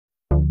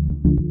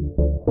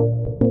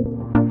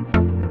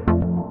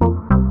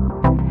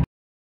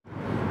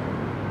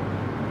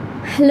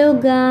Hello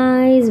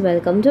guys,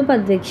 welcome to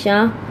Padviksha.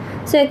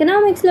 So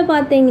economics la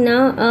pathina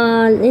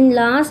in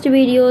last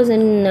videos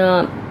in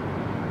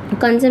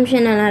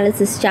consumption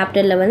analysis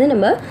chapter la vandu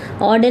நம்ம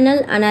ordinal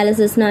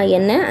analysis na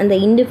enna and the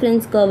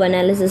indifference curve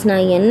analysis na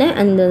enna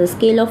and the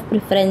scale of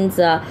preference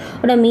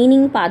oda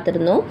meaning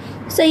paathirundom.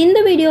 So in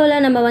the video la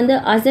நம்ம வந்து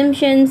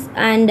assumptions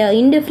and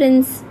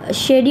indifference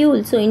schedule,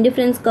 so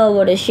indifference curve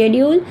oda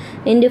schedule,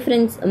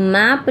 indifference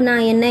map na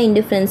enna,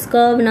 indifference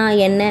curve na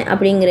enna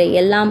அப்படிங்கற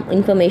எல்லா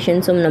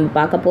informationsum நம்ம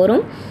பார்க்க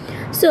போறோம்.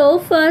 So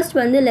first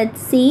வந்து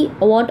let's see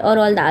what are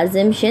all the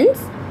assumptions.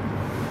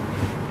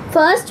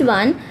 First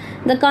one,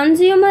 the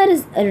consumer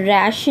is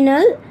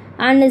rational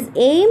and his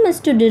aim is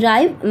to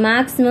derive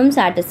maximum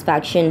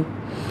satisfaction.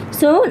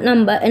 So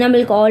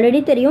நம்மளுக்கு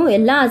already தெரியும்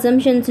எல்லா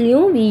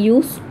assumptionsலயும் we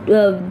use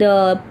the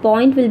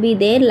point will be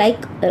there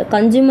like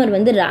consumer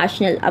வந்து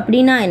rational.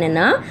 அப்படினா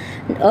என்னன்னா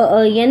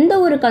எந்த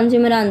ஒரு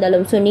கன்சியூமரா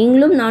இருந்தாலும், so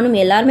நீங்களும் நானும்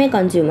எல்லாருமே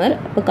கன்சியூமர்.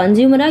 இப்போ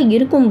கன்சியூமராக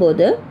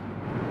இருக்கும்போது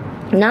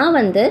நான்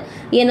வந்து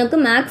எனக்கு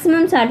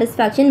maximum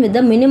satisfaction with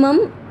the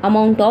minimum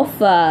amount of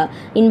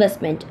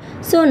investment.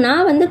 So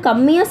நான் வந்து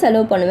கம்மியாக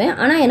செலவு பண்ணுவேன்,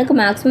 ஆனால் எனக்கு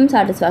மேக்ஸிமம்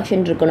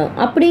சாட்டிஸ்ஃபேக்ஷன் இருக்கணும்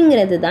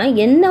அப்படிங்கிறது தான்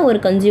என்ன ஒரு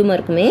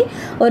கன்சியூமருக்குமே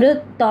ஒரு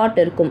தாட்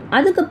இருக்கும்.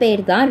 அதுக்கு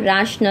பேர் தான்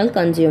rational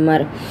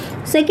consumer.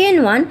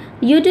 Second one,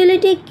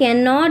 utility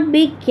cannot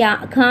be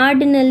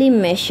cardinally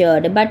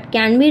measured but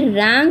can be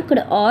ranked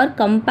or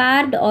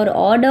compared or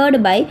ordered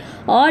by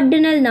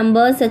ordinal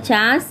numbers such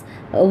as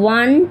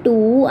 1,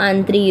 2 and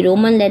 3,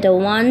 Roman letter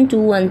 1,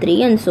 2 and 3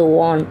 and so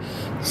on.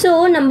 So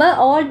நம்ம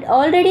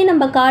already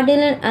நம்ம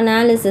cardinal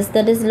analysis,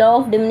 that is law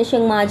of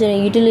diminishing margin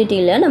utility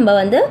ல நம்ம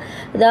வந்து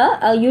the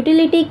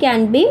utility can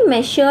be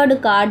measured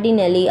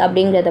cardinally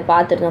அப்படிங்கறத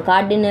பார்த்திருந்தோம்,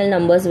 cardinal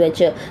numbers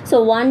வச்சு. So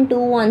 1,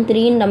 2 and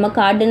 3 நம்ம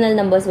cardinal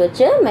numbers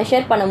வச்சு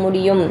measure பண்ண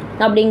முடியும்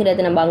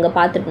அப்படிங்கறத நம்ம அங்க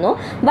பார்த்திருந்தோம்.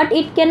 But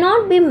it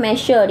cannot be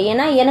measured,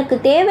 ஏன்னா எனக்கு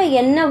தேவை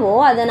என்னவோ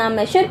அதை நான்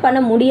measure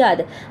பண்ண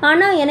முடியாது.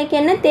 ஆனா எனக்கு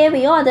என்ன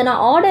தேவையோ அதை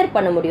நான் ஆர்டர்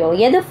பண்ண முடியும்.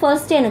 எது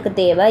ஃபர்ஸ்ட் எனக்கு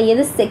தேவை,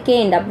 எது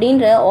செகண்ட்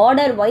அப்படின்ற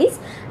ஆர்டர் வைஸ்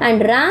அண்ட்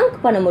ரேங்க்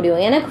பண்ண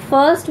முடியும். எனக்கு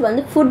ஃபர்ஸ்ட்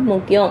வந்து ஃபுட்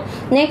முக்கியம்,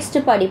 நெக்ஸ்ட்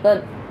படிப்பு,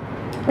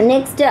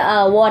 நெக்ஸ்ட்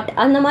வாட்,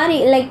 அந்த மாதிரி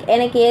லைக்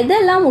எனக்கு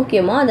எதெல்லாம்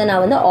முக்கியமோ அதை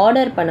நான் வந்து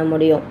ஆர்டர் பண்ண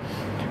முடியும்.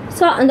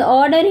 ஸோ அந்த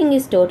ordering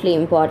is totally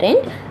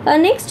important.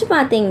 Next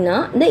பார்த்தீங்கன்னா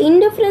the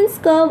indifference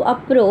curve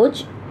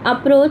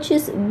approach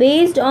is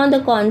based on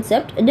the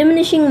concept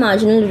diminishing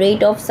marginal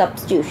rate of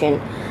substitution.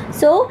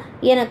 So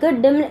எனக்கு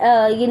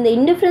இந்த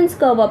இன்டிஃபரன்ஸ்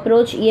கர்வ்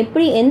அப்ரோச்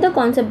எப்படி எந்த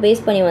கான்செப்ட்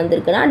பேஸ் பண்ணி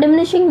வந்திருக்குன்னா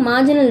diminishing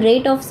marginal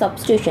rate of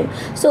substitution.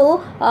 So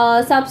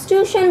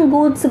substitution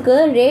கூட்ஸுக்கு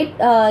rate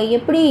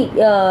எப்படி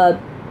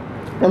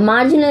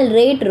marginal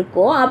rate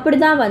இருக்கோ அப்படி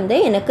தான் வந்து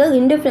எனக்கு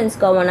இன்டிஃபரன்ஸ்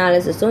கர்வ்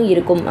அனாலிசிஸும்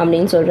இருக்கும்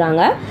அப்படின்னு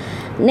சொல்கிறாங்க.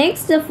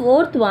 Next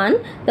fourth one,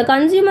 the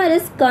consumer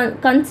is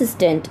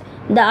consistent.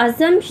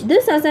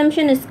 This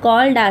assumption is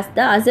called as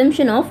the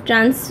assumption of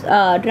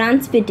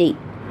transitivity.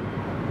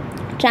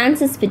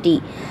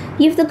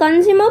 If the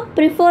consumer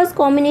prefers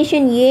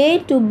combination A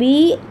to B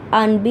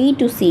and B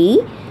to C,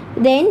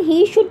 then he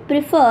should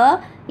prefer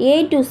A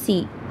to C.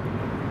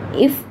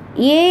 If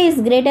A is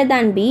greater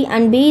than B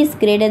and B is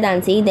greater than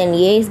C, then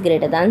A is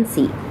greater than C.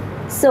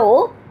 So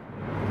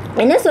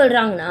என்ன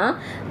சொல்கிறாங்கன்னா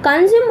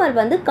consumer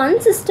வந்து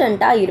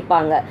கன்சிஸ்டண்ட்டாக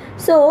இருப்பாங்க.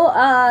 So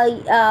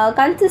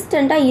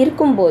கன்சிஸ்டண்ட்டாக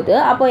இருக்கும்போது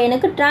அப்போ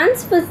எனக்கு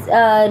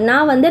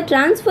நான் வந்து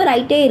ட்ரான்ஸ்ஃபர்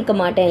ஆகிட்டே இருக்க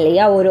மாட்டேன்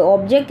இல்லையா, ஒரு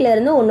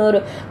ஆப்ஜெக்ட்லேருந்து இன்னொரு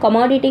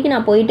கமாடிட்டிக்கு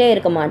நான் போயிட்டே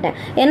இருக்க மாட்டேன்.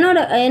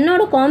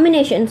 என்னோட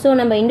காம்பினேஷன், ஸோ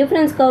நம்ம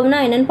இன்டிஃபரன்ஸ்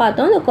கர்வ்னால் என்னென்னு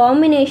பார்த்தோம், அந்த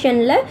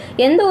காம்பினேஷனில்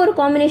எந்த ஒரு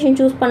காம்பினேஷன்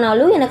சூஸ்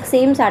பண்ணாலும் எனக்கு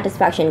சேம்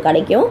சாட்டிஸ்ஃபேக்ஷன்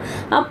கிடைக்கும்.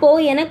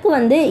 அப்போது எனக்கு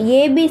வந்து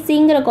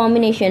ஏபிசிங்கிற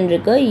காம்பினேஷன்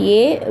இருக்குது,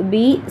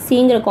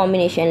 ஏபிசிங்கிற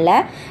காம்பினேஷனில்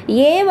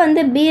ஏ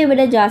வந்து பியை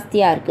விட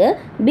ஜாஸ்தியாக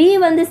இருக்குது, பி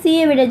வந்து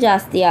சியை விட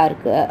ஜாஸ்தியாக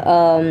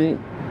இருக்குது,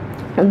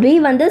 பி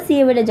வந்து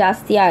சியை விட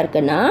ஜாஸ்தியாக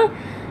இருக்குன்னா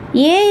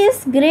ஏ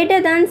இஸ்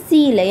கிரேட்டர் தேன் சி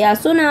இல்லையா.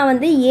 ஸோ நான்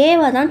வந்து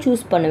ஏவை தான்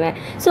சூஸ் பண்ணுவேன்.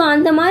 ஸோ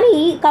அந்த மாதிரி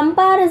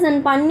கம்பேரிசன்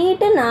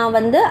பண்ணிவிட்டு நான்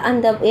வந்து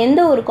அந்த எந்த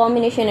ஒரு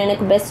காம்பினேஷன்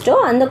எனக்கு பெஸ்ட்டோ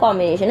அந்த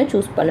காம்பினேஷனை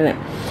சூஸ் பண்ணுவேன்.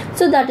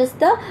 So that is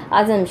the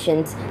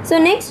assumptions. So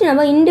next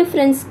நம்ம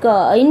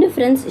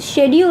இன்டிஃபரன்ஸ்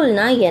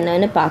ஷெட்யூல்னால்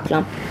என்னன்னு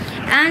பார்க்கலாம்.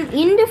 An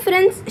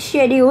indifference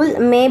schedule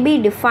may be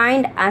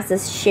defined as a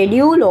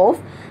schedule of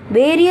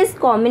various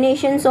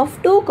combinations of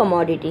two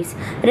commodities.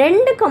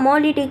 ரெண்டு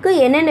commodityக்கு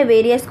என்னென்ன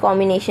various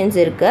combinations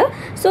இருக்குது,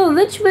 so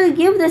which will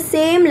give the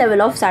same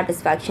level of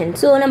satisfaction.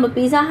 So நம்ம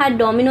pizza hut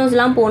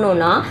dominoஸ்லாம்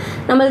போனோம்னா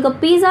நம்மளுக்கு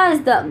pizza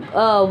is the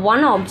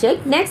one object,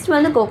 next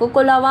வந்து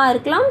கோகோகோலாவாக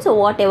இருக்கலாம், so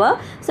what ever.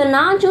 So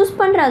நான் choose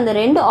பண்ணுற அந்த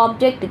ரெண்டு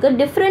ஆப்ஜெக்ட்டுக்கு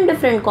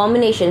டிஃப்ரெண்ட்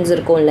காம்பினேஷன்ஸ்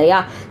இருக்கும்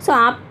இல்லையா. ஸோ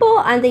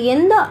அப்போது அந்த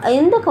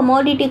எந்த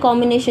கமாடிட்டி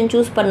காம்பினேஷன்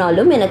சூஸ்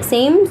பண்ணாலும் எனக்கு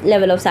சேம்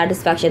லெவல் ஆஃப்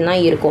சாட்டிஸ்ஃபேக்ஷன்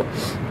தான் இருக்கும்.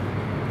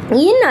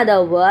 In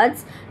other words,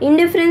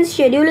 indifference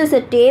schedule is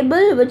a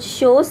table which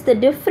shows the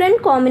different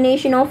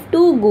combination of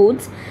two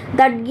goods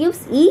that gives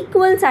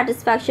equal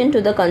satisfaction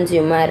to the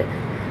consumer.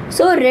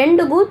 So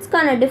ரெண்டு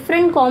கூட்ஸ்க்கான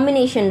different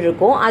combination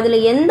இருக்கும், அதில்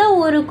எந்த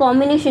ஒரு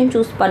combination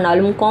choose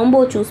பண்ணாலும், combo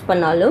choose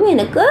பண்ணாலும்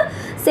எனக்கு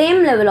சேம்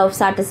லெவல் ஆஃப்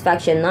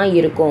சாட்டிஸ்ஃபேக்ஷன் தான்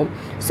இருக்கும்.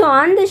 ஸோ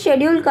அந்த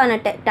ஷெடியூல்கான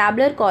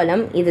டேப்லர்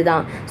காலம்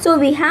இதுதான். So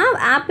we have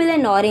apple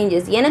and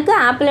oranges. எனக்கு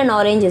ஆப்பிள் அண்ட்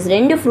ஆரேஞ்சஸ்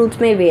 2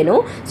 ஃப்ரூட்ஸுமே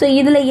வேணும். ஸோ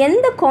இதில்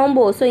எந்த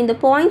காம்போ, ஸோ இந்த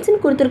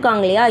பாயிண்ட்ஸ்ன்னு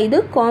கொடுத்துருக்காங்க இல்லையா, இது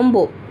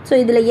காம்போ. ஸோ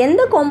இதில்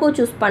எந்த காம்போ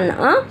சூஸ்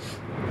பண்ணால்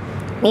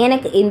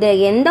எனக்கு இந்த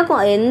எந்த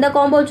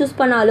காம்போ சூஸ்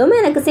பண்ணாலும்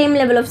எனக்கு சேம்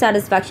லெவல் ஆஃப்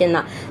சாட்டிஸ்ஃபேக்ஷன்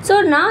தான். ஸோ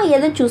நான்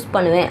எதை சூஸ்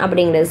பண்ணுவேன்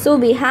அப்படிங்கிறது. So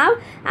we have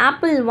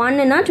apple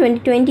 1னா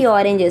 20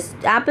 oranges,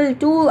 apple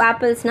 2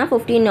 ஆப்பிள்ஸ்னால்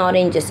 15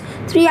 oranges,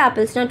 3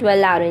 ஆப்பிள்ஸ்னால்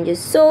 12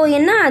 oranges. So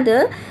என்ன அது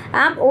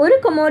ஒரு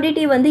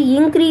கமோடிட்டி வந்து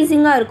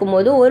இன்க்ரீஸிங்காக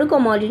இருக்கும்போது ஒரு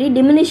கமோடிட்டி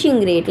டிமினிஷிங்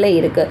ரேட்டில்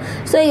இருக்குது.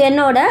 ஸோ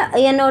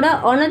என்னோட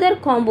அனதர்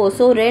காம்போ,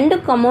 ஸோ 2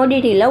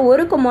 கமோடிட்டியில்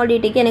ஒரு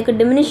கமோடிட்டிக்கு எனக்கு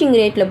டிமினிஷிங்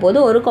ரேட்டில்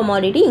போகுது, ஒரு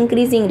கமோடிட்டி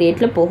இன்க்ரீஸிங்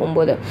ரேட்டில்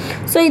போகும்போது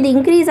ஸோ இது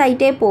இன்க்ரீஸ்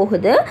ஆகிட்டே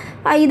போகுது,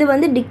 இது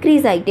வந்து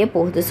டிக்ரீஸ் ஆகிட்டே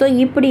போகுது. ஸோ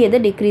இப்படி இது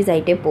டிக்ரீஸ்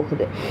ஆகிட்டே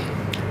போகுது.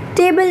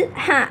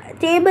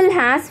 Table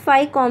has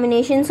 5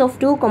 combinations of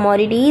 2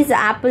 commodities,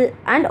 apple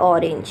and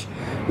orange.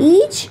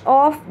 Each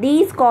of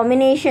these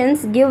combinations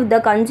give the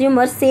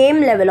consumer same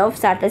level of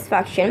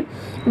satisfaction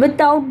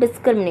without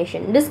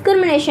discrimination.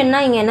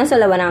 Discriminationனா இங்கே என்ன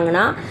சொல்ல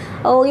வராங்கன்னா,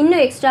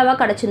 இன்னும் எக்ஸ்ட்ராவாக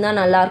கிடச்சிருந்தா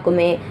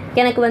நல்லாயிருக்குமே,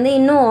 எனக்கு வந்து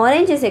இன்னும்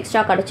ஆரேஞ்சஸ்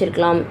எக்ஸ்ட்ரா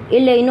கிடச்சிருக்கலாம்,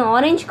 இல்லை இன்னும்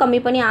ஆரேஞ்ச்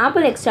கம்மி பண்ணி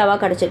ஆப்பிள் எக்ஸ்ட்ராவாக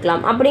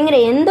கிடச்சிருக்கலாம் அப்படிங்கிற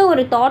எந்த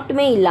ஒரு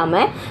தாட்டுமே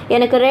இல்லாமல்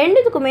எனக்கு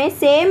ரெண்டுத்துக்குமே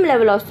சேம்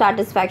லெவல் ஆஃப்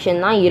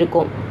சாட்டிஸ்ஃபேக்ஷன் தான்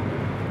இருக்கும்.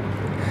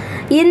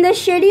 In the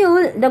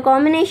schedule, the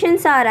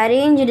combinations are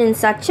arranged in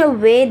such a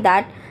way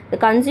that the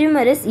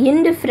consumer is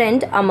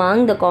indifferent among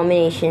the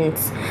combinations.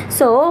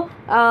 So,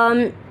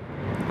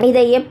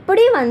 இதை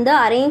எப்படி வந்து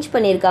அரேஞ்ச்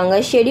பண்ணியிருக்காங்க,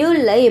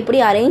 ஷெடியூலில் எப்படி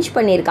அரேஞ்ச்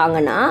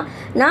பண்ணியிருக்காங்கன்னா,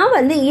 நான்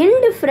வந்து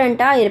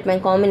இன்டிஃப்ரெண்ட்டாக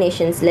இருப்பேன்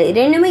காம்பினேஷன்ஸில்,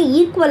 ரெண்டுமே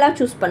ஈக்குவலாக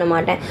சூஸ் பண்ண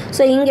மாட்டேன்.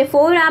 ஸோ இங்கே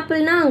 4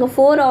 ஆப்பிள்னா அங்கே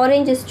 4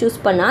 ஆரேஞ்சஸ் சூஸ்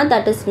பண்ணால்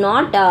that is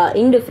not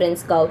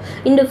indifference curve,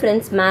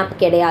 indifference map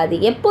கிடையாது.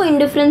 எப்போ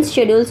இன்டிஃப்ரென்ஸ்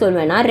ஷெடியூல்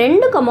சொல்வேன்னா,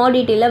 2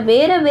 கமாடிட்டியில்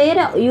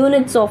வேறு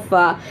யூனிட்ஸ் ஆஃப்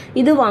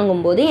இது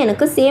வாங்கும்போது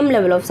எனக்கு சேம்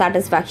லெவல் ஆஃப்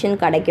சாட்டிஸ்ஃபேக்ஷன்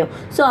கிடைக்கும்.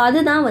 ஸோ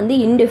அதுதான் வந்து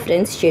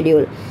indifference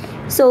schedule.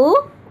 So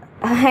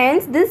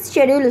hence this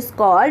schedule is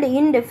called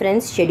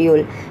indifference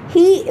schedule.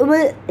 He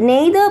will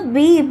neither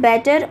be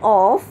better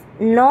off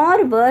nor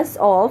worse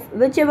off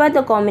whichever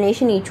the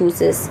combination he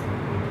chooses.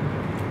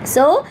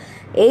 So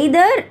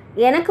either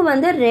எனக்கு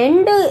வந்து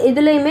 2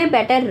 இதுலேயுமே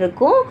better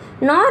இருக்கும்,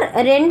 நார்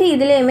 2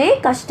 இதுலேயுமே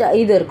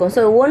இது இருக்கும்.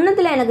 ஸோ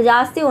ஒன்றுத்தில் எனக்கு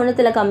ஜாஸ்தி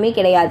ஒன்றுத்தில் கம்மி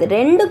கிடையாது,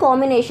 2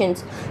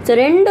 காம்பினேஷன்ஸ். ஸோ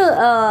 2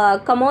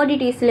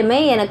 கமாடிட்டிஸ்லையுமே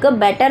எனக்கு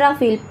பெட்டராக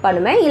ஃபீல்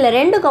பண்ணுவேன், இல்லை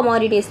 2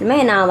 கமாடிட்டிஸ்லையுமே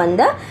நான்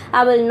வந்து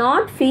I will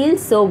not feel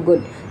so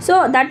good. So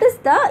that is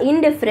the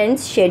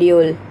indifference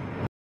schedule.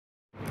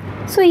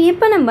 So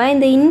இப்போ நம்ம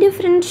இந்த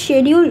இன்டிஃபரன்ஸ்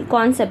ஷெடியூல்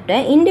கான்செப்டை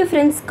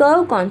இன்டிஃபரன்ஸ்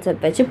கர்வ்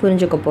கான்செப்ட் வச்சு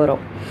புரிஞ்சுக்க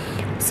போகிறோம்.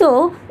 ஸோ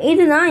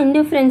இதுதான்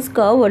indifference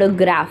கர்வோட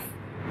graph.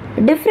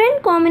 Different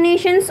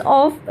combinations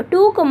of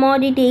 2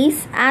 commodities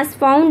as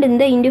found in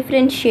the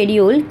indifference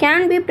schedule can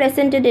be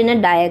presented in a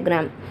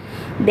diagram.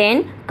 Then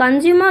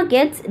consumer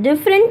gets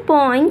different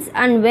points,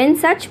 and when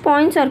such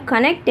points are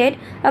connected,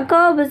 a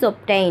curve is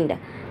obtained.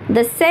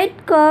 The said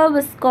curve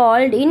is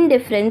called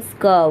indifference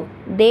curve.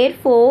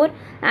 Therefore,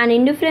 an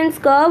indifference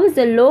curve is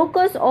the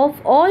locus of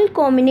all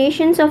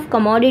combinations of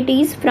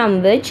commodities from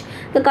which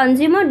the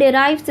consumer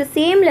derives the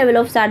same level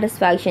of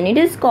satisfaction. It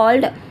is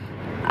called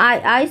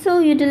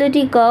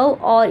iso-utility curve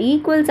or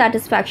equal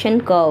satisfaction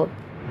curve.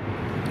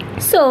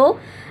 So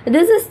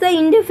this is the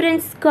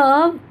indifference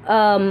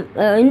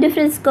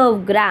curve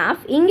graph.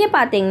 இங்கே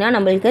பார்த்தீங்கன்னா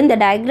நம்மளுக்கு இந்த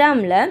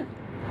டயக்ராமில்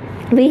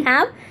we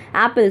have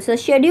apple. So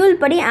schedule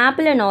படி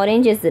apple and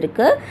oranges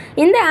இருக்குது.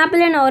 இந்த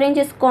apple and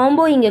oranges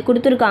combo இங்கே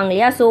கொடுத்துருக்காங்க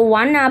இல்லையா. So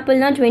 1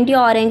 ஆப்பிள்னால் 20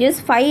 oranges,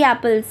 5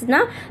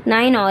 ஆப்பிள்ஸ்னால்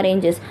 9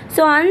 oranges.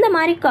 ஸோ அந்த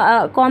மாதிரி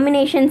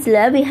காம்பினேஷன்ஸில்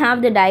we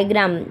have the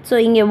diagram. So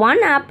இங்கே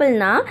 1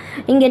 ஆப்பிள்னா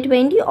இங்கே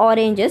 20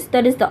 oranges,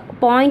 that is the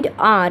point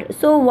R.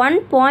 So 1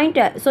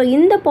 பாயிண்ட்டை, ஸோ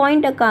இந்த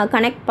பாயிண்ட்டை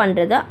கனெக்ட்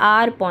பண்ணுறது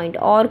R point,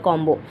 R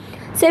combo.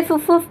 Say for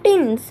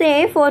 15, say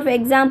for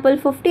example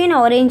 15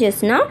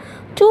 orangesனா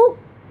 2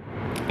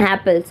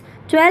 apples,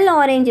 12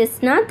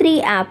 orangesனா 3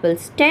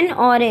 apples, 10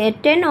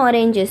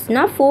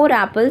 orangesனா 4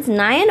 apples,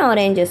 9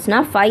 orangesனா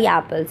 5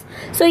 apples.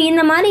 So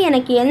இந்த மாதிரி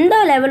எனக்கு எந்த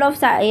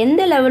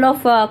லெவல்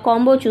ஆஃப்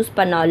காம்போ சூஸ்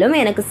பண்ணாலும்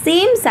எனக்கு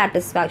சேம்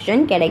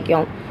சாட்டிஸ்ஃபேக்ஷன்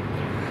கிடைக்கும்.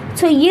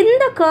 ஸோ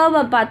இந்த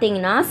கர்வை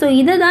பார்த்தீங்கன்னா, ஸோ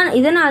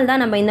இதனால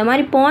தான் நம்ம இந்த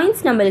மாதிரி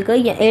பாயிண்ட்ஸ் நம்மளுக்கு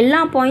எல்லா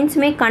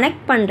பாயிண்ட்ஸுமே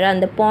கனெக்ட் பண்ணுற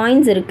அந்த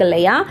பாயிண்ட்ஸ் இருக்கு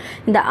இல்லையா,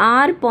 இந்த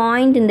ஆர்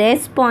பாயிண்ட், இந்த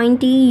எஸ் பாயிண்ட்,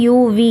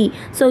 டியூவி.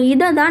 ஸோ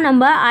இதை தான்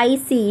நம்ம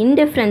IC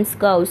indifference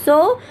curve. So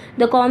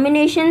the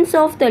combinations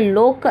of the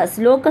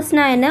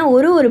லோக்கஸ்னால் என்ன,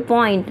 ஒரு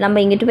பாயிண்ட்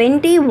நம்ம இங்கே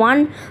 20,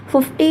 1,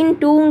 15,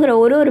 2ங்கிற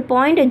ஒரு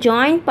பாயிண்ட்டை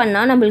ஜாயின்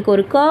பண்ணால் நம்மளுக்கு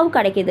ஒரு கர்வ்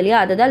கிடைக்கிது இல்லையா,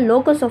 அதை தான்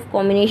லோக்கஸ் ஆஃப்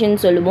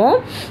காம்பினேஷன் சொல்லுவோம்.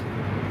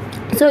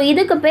 ஸோ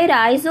இதுக்கு பேர்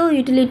ஐசோ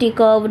யூட்டிலிட்டி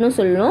கர்வ்னு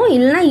சொல்லணும்,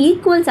 இல்லைனா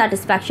equal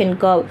satisfaction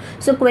curve.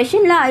 So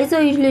கொஷனில் iso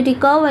utility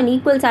curve and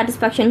equal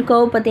satisfaction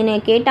curve பற்றின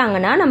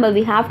கேட்டாங்கன்னா நம்ம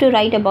we have to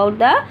right about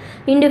the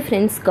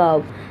indifference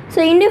curve. So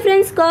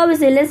indifference curve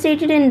is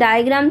illustrated in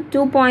diagram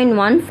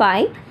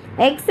 2.15.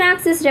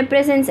 X-axis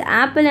represents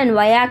apple and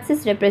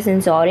Y-axis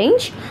represents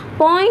orange.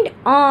 Point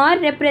R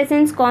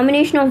represents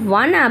combination of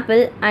 1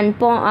 apple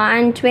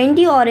and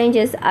 20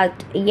 oranges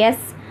at yes,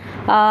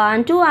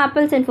 and 2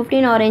 apples and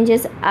 15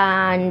 oranges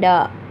and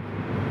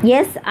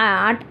yes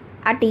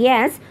at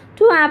yes,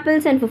 2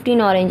 apples and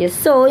 15 oranges.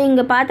 So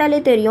இங்க பார்த்தாலே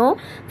தெரியும்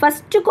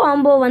first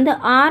combo வந்து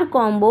R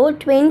combo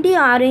 20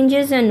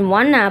 oranges and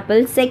 1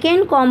 apple,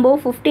 second combo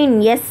 15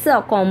 yes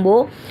combo.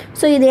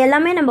 So இது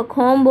எல்லாமே நம்ம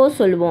combo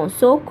சொல்லுவோம்.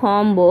 So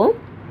combo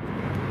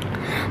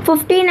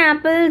 15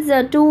 apples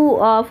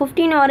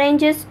 15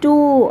 oranges 2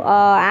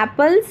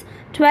 apples,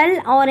 12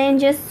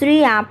 oranges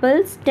 3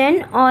 apples, 10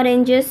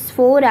 oranges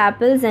 4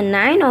 apples and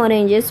 9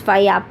 oranges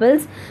 5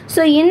 apples.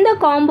 So in the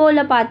combo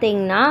la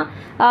pathina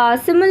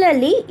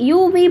similarly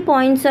UV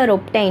points are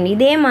obtained.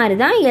 இதே மாதிரி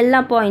தான்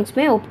எல்லா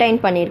pointsமே obtain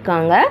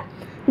பண்ணிருக்காங்க.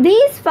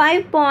 These 5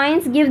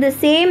 points give the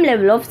same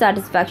level of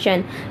satisfaction.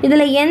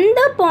 இதில் எந்த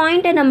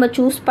பாயிண்ட்டை நம்ம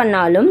choose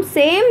பண்ணாலும்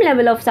சேம்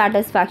level of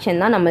satisfaction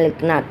தான்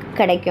நம்மளுக்கு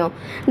கிடைக்கும்.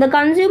 The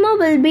consumer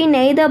will be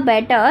neither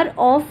better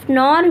off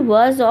nor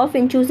worse off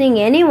in choosing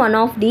any one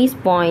of these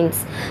points.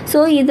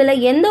 So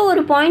இதில் எந்த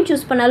ஒரு பாயிண்ட்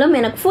சூஸ் பண்ணாலும்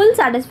எனக்கு ஃபுல்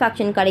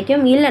சாட்டிஸ்ஃபேக்ஷன்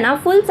கிடைக்கும், இல்லைனா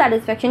ஃபுல்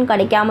சாட்டிஸ்ஃபேக்ஷன்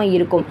கிடைக்காம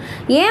இருக்கும்.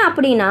 ஏன்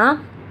அப்படின்னா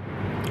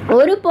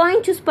ஒரு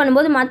பாயிண்ட் சூஸ்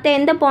பண்ணும்போது மற்ற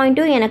எந்த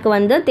பாயிண்ட்டும் எனக்கு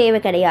வந்து தேவை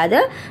கிடையாது,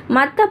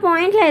 மற்ற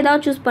பாயிண்டில்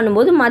ஏதாவது சூஸ்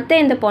பண்ணும்போது மற்ற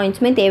எந்த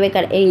பாயிண்ட்ஸுமே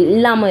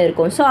இல்லாமல்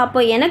இருக்கும். ஸோ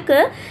அப்போ எனக்கு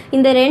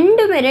இந்த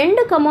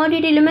ரெண்டு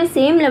கமாடிட்டிலுமே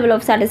சேம் லெவல்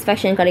ஆஃப்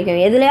சாட்டிஸ்ஃபேக்ஷன்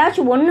கிடைக்கும்.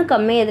 எதுலையாச்சும் ஒன்று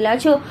கம்மி,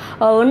 எதுலையாச்சும்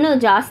ஒன்று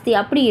ஜாஸ்தி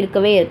அப்படி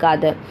இருக்கவே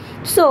இருக்காது.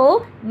 So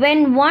when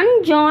one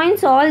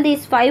joins all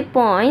these 5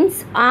 points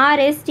R,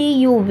 S, T,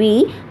 U, V,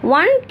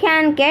 one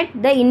can get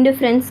the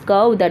indifference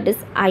curve, that is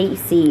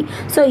IC.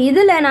 So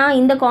இதில் நான்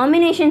இந்த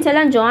காம்பினேஷன்ஸ்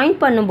எல்லாம் ஜாயின்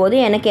பண்ணும்போது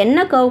எனக்கு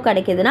என்ன கர்வ்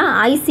கிடைக்குதுன்னா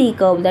IC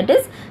curve, that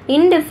is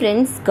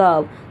indifference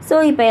curve. So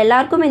இப்போ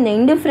எல்லாருக்கும் இந்த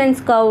indifference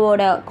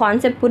curveோட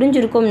கான்செப்ட்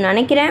புரிஞ்சிருக்கும்னு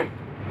நினைக்கிறேன்.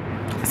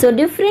 So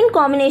different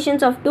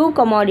combinations of two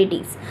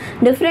commodities,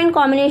 different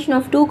combination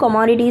of two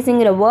commodities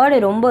ங்கிற word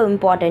ரொம்ப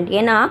இம்பார்ட்டண்ட்.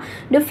 ஏன்னா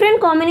டிஃப்ரெண்ட்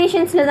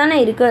காம்பினேஷன்ஸில் தானே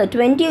இருக்குது.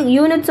 20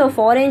 units of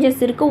oranges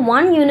இருக்குது,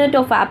 1 unit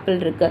of apple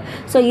இருக்குது.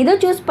 ஸோ இதை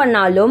சூஸ்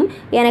பண்ணாலும்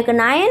எனக்கு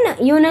 9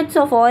 units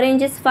of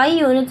oranges 5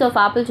 units of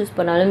apple choose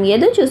பண்ணாலும்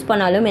எது சூஸ்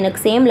பண்ணாலும்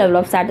எனக்கு சேம் லெவல்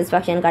ஆஃப்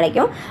சாட்டிஸ்ஃபேக்ஷன்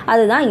கிடைக்கும்.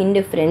 அதுதான்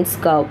indifference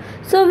curve.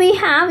 So we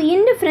have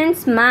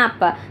indifference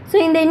map. So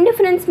இந்த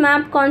இன்டிஃபரன்ஸ்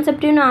மேப்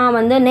கான்செப்டையும் நான்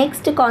வந்து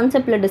நெக்ஸ்ட்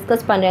கான்செப்டில்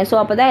டிஸ்கஸ் பண்ணுறேன். ஸோ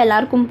அப்போ தான்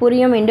எல்லாருக்கும்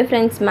புரியும்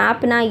இன்டிஃபரன்ஸ்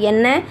மேப்னா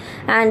என்ன.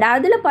 அண்ட்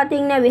அதில்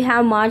பார்த்தீங்கன்னா we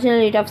have marginal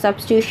rate of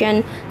substitution.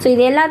 So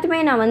இது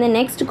எல்லாத்தையுமே நான் வந்து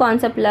நெக்ஸ்ட்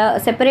கான்செப்டில்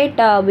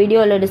செப்பரேட்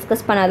வீடியோவில்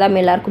டிஸ்கஸ் பண்ணாதான்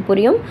எல்லாருக்கும்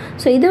புரியும்.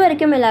 ஸோ இது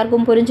வரைக்கும்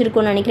எல்லாருக்கும்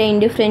புரிஞ்சிருக்கும்னு நினைக்கிறேன்.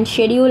 Indifference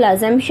schedule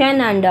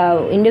assumption and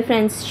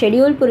indifference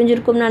schedule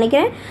புரிஞ்சிருக்கும்னு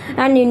நினைக்கிறேன்.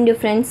 And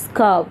indifference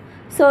curve.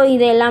 ஸோ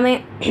இது எல்லாமே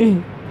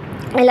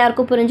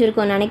எல்லாருக்கும்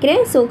புரிஞ்சிருக்கும்னு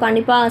நினைக்கிறேன். ஸோ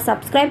கண்டிப்பாக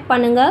சப்ஸ்கிரைப்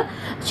பண்ணுங்கள்,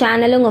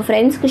 சேனலை உங்கள்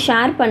ஃப்ரெண்ட்ஸ்க்கு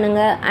ஷேர்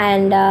பண்ணுங்கள்,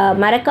 அண்ட்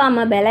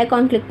மறக்காமல் பெல்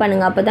ஐக்கான் கிளிக்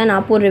பண்ணுங்கள். அப்போ தான்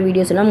நான் போடுற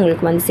வீடியோஸ் எல்லாம்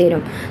உங்களுக்கு வந்து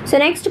சேரும்.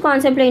 ஸோ நெக்ஸ்ட்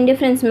கான்செப்டில்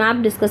இன்டிஃபரன்ஸ்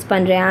மேப் டிஸ்கஸ்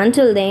பண்ணுறேன்.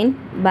 until then,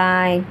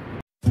 bye.